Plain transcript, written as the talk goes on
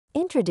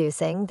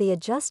Introducing the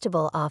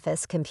Adjustable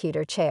Office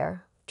Computer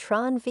Chair,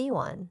 Tron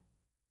V1.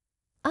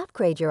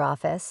 Upgrade your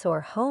office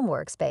or home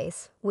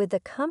workspace with the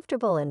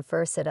comfortable and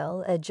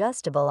versatile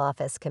Adjustable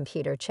Office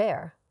Computer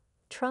Chair,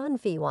 Tron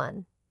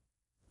V1.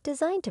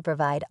 Designed to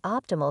provide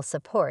optimal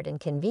support and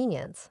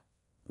convenience,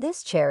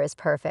 this chair is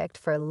perfect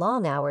for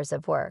long hours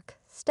of work,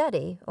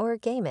 study, or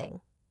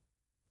gaming.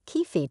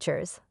 Key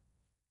features: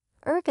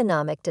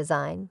 ergonomic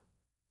design.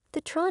 The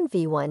Tron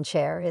V1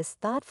 chair is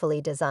thoughtfully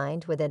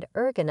designed with an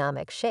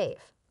ergonomic shape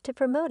to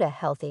promote a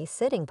healthy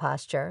sitting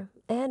posture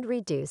and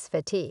reduce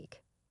fatigue.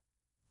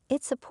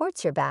 It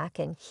supports your back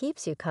and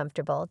keeps you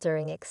comfortable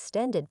during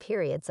extended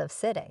periods of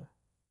sitting.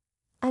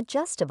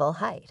 Adjustable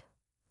height.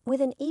 With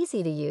an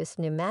easy-to-use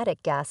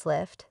pneumatic gas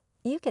lift,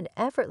 you can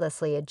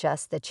effortlessly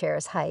adjust the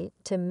chair's height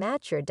to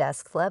match your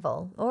desk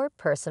level or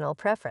personal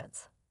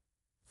preference.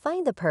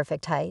 Find the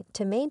perfect height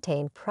to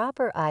maintain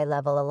proper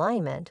eye-level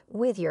alignment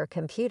with your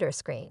computer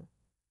screen.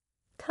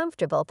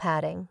 Comfortable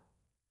padding.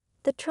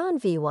 The Tron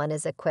V1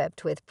 is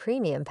equipped with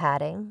premium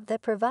padding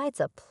that provides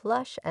a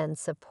plush and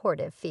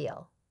supportive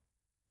feel.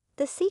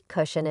 The seat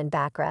cushion and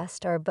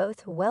backrest are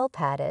both well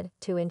padded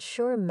to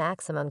ensure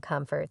maximum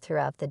comfort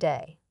throughout the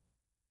day.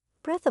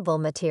 Breathable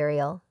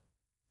material.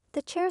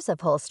 The chair's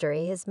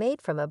upholstery is made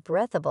from a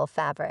breathable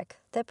fabric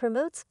that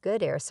promotes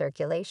good air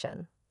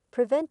circulation,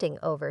 preventing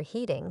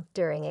overheating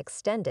during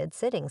extended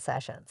sitting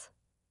sessions.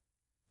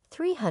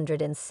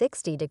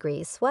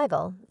 360-degree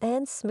swivel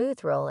and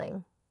smooth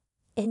rolling.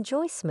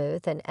 Enjoy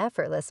smooth and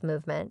effortless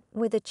movement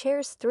with the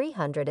chair's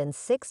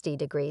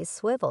 360-degree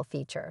swivel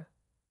feature.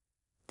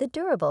 The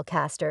durable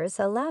casters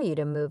allow you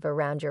to move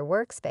around your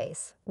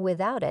workspace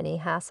without any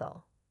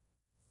hassle.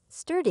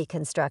 Sturdy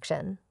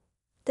construction.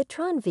 The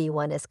Tron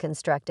V1 is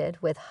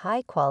constructed with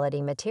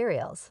high-quality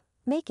materials,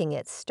 making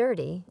it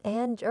sturdy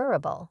and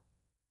durable.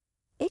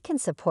 It can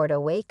support a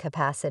weight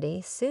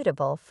capacity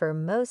suitable for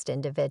most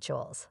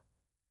individuals.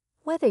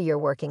 Whether you're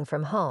working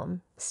from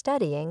home,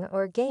 studying,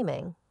 or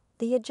gaming,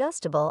 the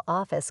Adjustable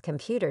Office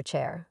Computer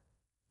Chair,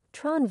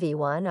 Tron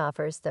V1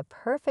 offers the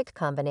perfect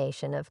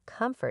combination of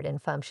comfort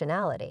and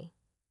functionality.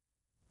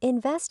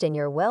 Invest in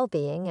your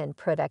well-being and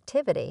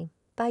productivity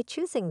by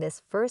choosing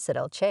this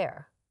versatile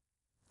chair.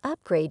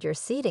 Upgrade your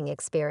seating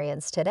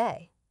experience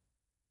today.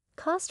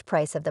 Cost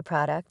price of the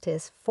product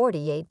is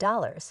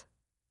 $48.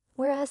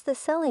 Whereas the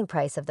selling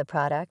price of the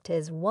product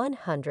is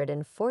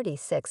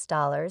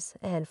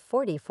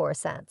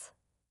 $146.44.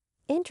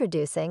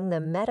 Introducing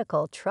the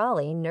Medical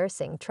Trolley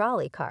Nursing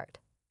Trolley Cart.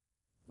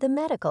 The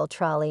Medical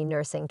Trolley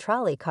Nursing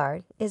Trolley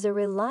Cart is a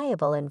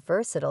reliable and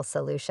versatile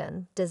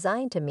solution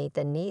designed to meet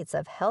the needs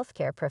of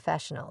healthcare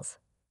professionals.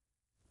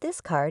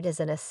 This cart is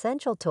an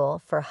essential tool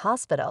for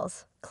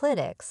hospitals,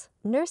 clinics,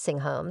 nursing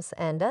homes,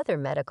 and other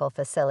medical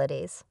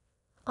facilities,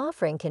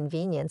 offering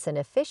convenience and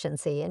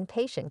efficiency in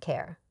patient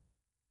care.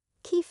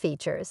 Key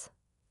features: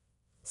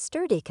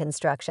 sturdy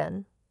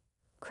construction.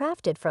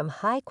 Crafted from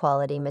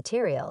high-quality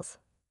materials,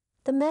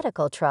 the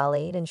medical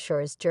trolley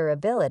ensures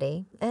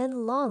durability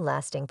and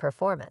long-lasting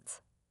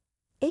performance.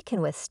 It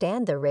can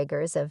withstand the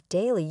rigors of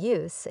daily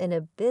use in a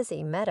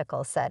busy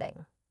medical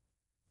setting.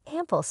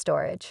 Ample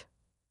storage.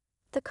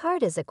 The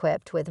cart is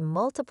equipped with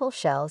multiple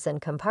shelves and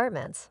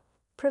compartments,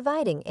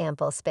 providing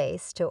ample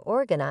space to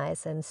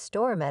organize and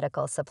store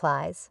medical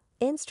supplies,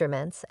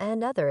 instruments,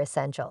 and other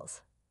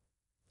essentials.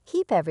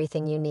 Keep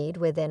everything you need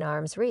within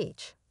arm's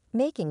reach,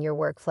 making your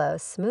workflow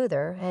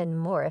smoother and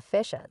more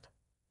efficient.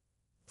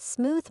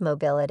 Smooth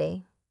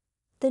mobility.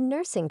 The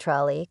nursing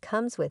trolley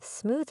comes with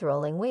smooth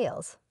rolling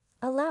wheels,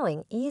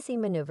 allowing easy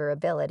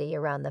maneuverability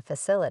around the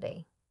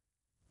facility.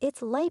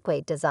 Its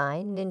lightweight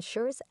design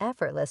ensures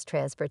effortless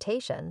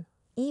transportation,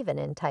 even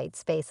in tight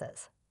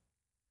spaces.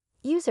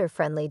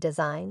 User-friendly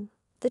design.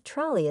 The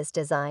trolley is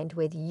designed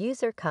with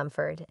user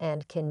comfort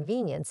and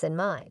convenience in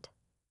mind.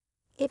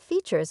 It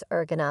features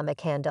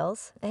ergonomic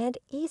handles and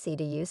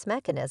easy-to-use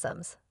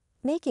mechanisms,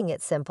 making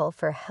it simple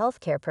for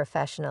healthcare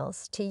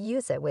professionals to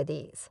use it with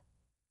ease.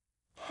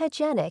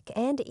 Hygienic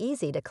and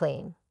easy to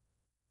clean.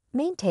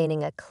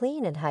 Maintaining a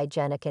clean and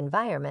hygienic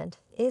environment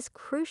is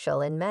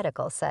crucial in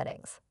medical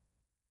settings.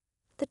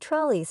 The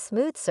trolley's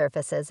smooth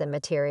surfaces and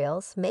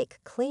materials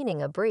make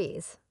cleaning a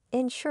breeze,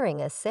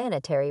 ensuring a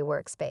sanitary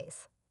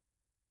workspace.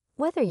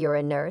 Whether you're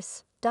a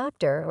nurse,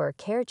 doctor, or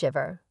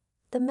caregiver,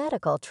 the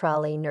Medical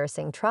Trolley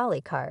Nursing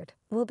Trolley Cart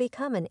will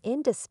become an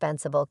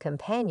indispensable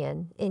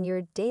companion in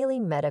your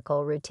daily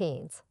medical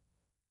routines.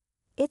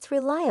 Its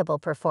reliable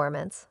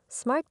performance,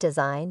 smart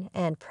design,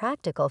 and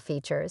practical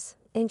features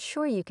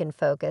ensure you can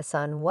focus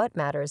on what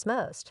matters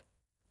most,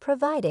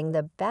 providing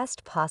the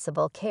best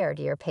possible care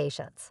to your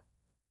patients.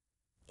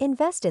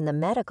 Invest in the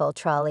Medical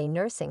Trolley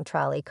Nursing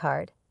Trolley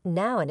Cart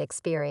now and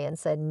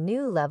experience a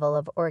new level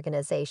of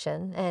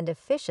organization and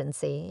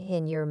efficiency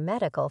in your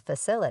medical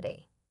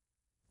facility.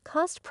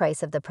 Cost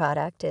price of the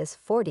product is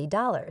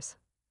 $40,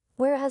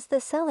 whereas the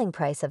selling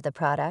price of the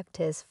product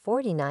is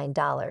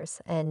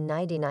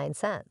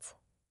 $49.99.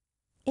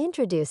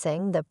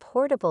 Introducing the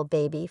Portable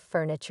Baby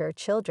Furniture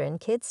Children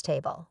Kids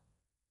Table.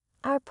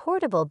 Our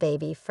portable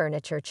baby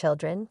furniture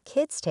children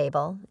kids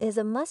table is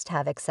a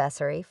must-have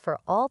accessory for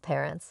all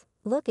parents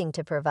looking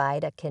to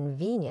provide a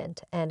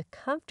convenient and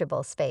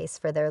comfortable space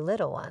for their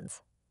little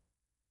ones.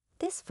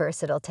 This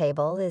versatile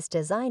table is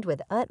designed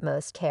with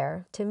utmost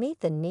care to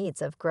meet the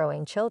needs of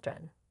growing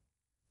children.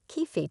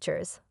 Key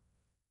features: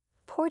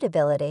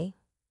 portability.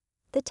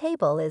 The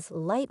table is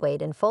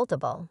lightweight and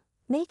foldable,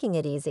 making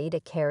it easy to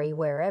carry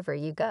wherever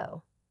you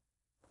go.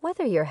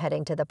 Whether you're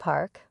heading to the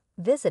park,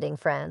 visiting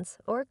friends,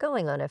 or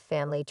going on a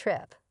family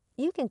trip,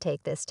 you can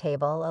take this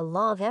table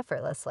along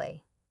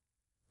effortlessly.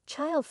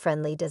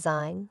 Child-friendly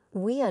design.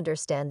 We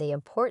understand the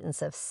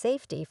importance of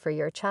safety for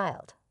your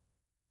child.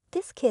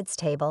 This kids'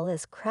 table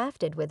is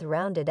crafted with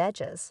rounded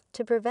edges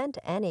to prevent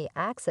any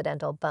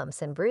accidental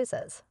bumps and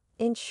bruises,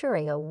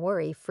 ensuring a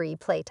worry-free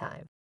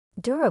playtime.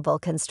 Durable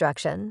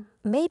construction.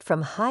 Made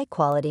from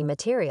high-quality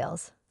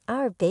materials,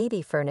 our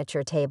baby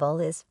furniture table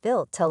is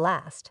built to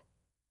last.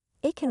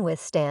 It can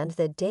withstand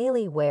the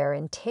daily wear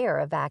and tear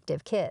of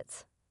active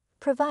kids,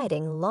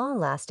 providing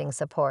long-lasting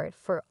support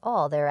for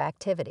all their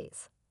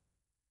activities.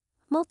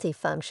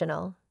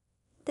 Multifunctional.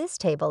 This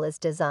table is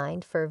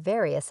designed for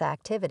various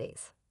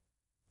activities.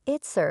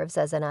 It serves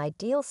as an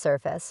ideal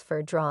surface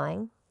for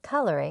drawing,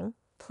 coloring,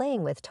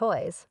 playing with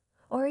toys,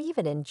 or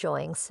even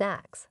enjoying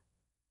snacks.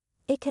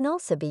 It can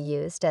also be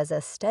used as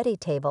a study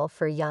table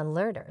for young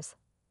learners.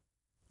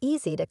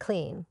 Easy to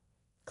clean.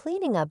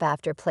 Cleaning up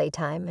after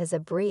playtime is a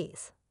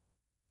breeze.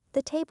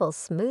 The table's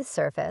smooth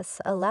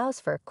surface allows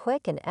for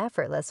quick and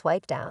effortless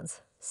wipe-downs,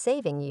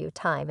 saving you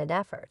time and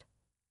effort.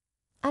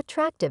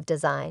 Attractive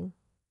design.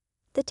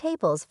 The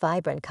table's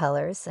vibrant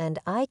colors and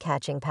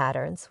eye-catching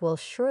patterns will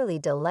surely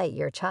delight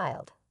your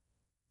child.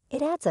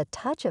 It adds a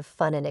touch of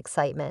fun and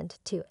excitement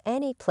to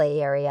any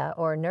play area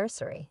or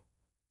nursery.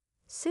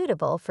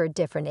 Suitable for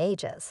different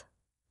ages.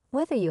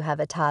 Whether you have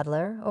a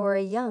toddler or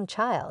a young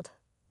child,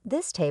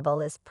 this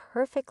table is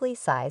perfectly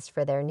sized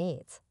for their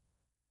needs.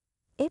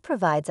 It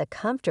provides a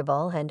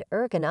comfortable and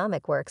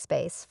ergonomic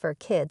workspace for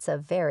kids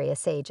of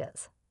various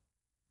ages.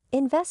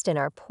 Invest in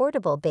our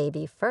portable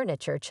baby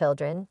furniture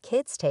children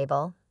kids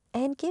table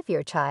and give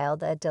your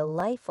child a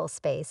delightful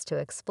space to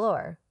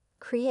explore,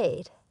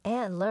 create,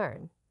 and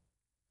learn.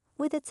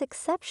 With its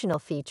exceptional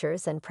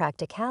features and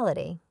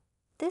practicality,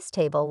 this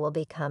table will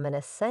become an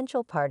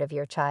essential part of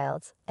your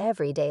child's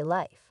everyday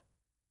life.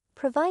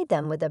 Provide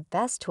them with the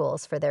best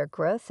tools for their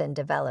growth and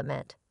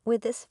development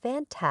with this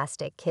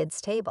fantastic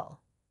kids table.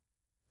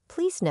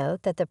 Please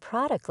note that the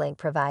product link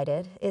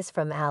provided is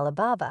from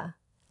Alibaba,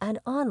 an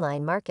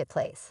online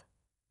marketplace.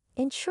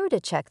 Ensure to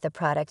check the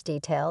product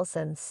details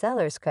and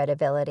seller's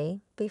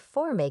credibility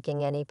before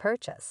making any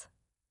purchase.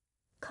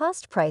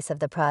 Cost price of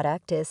the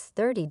product is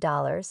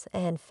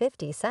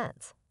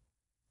 $30.50,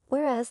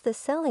 whereas the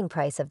selling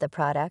price of the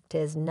product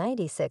is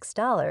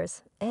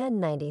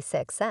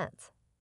 $96.96.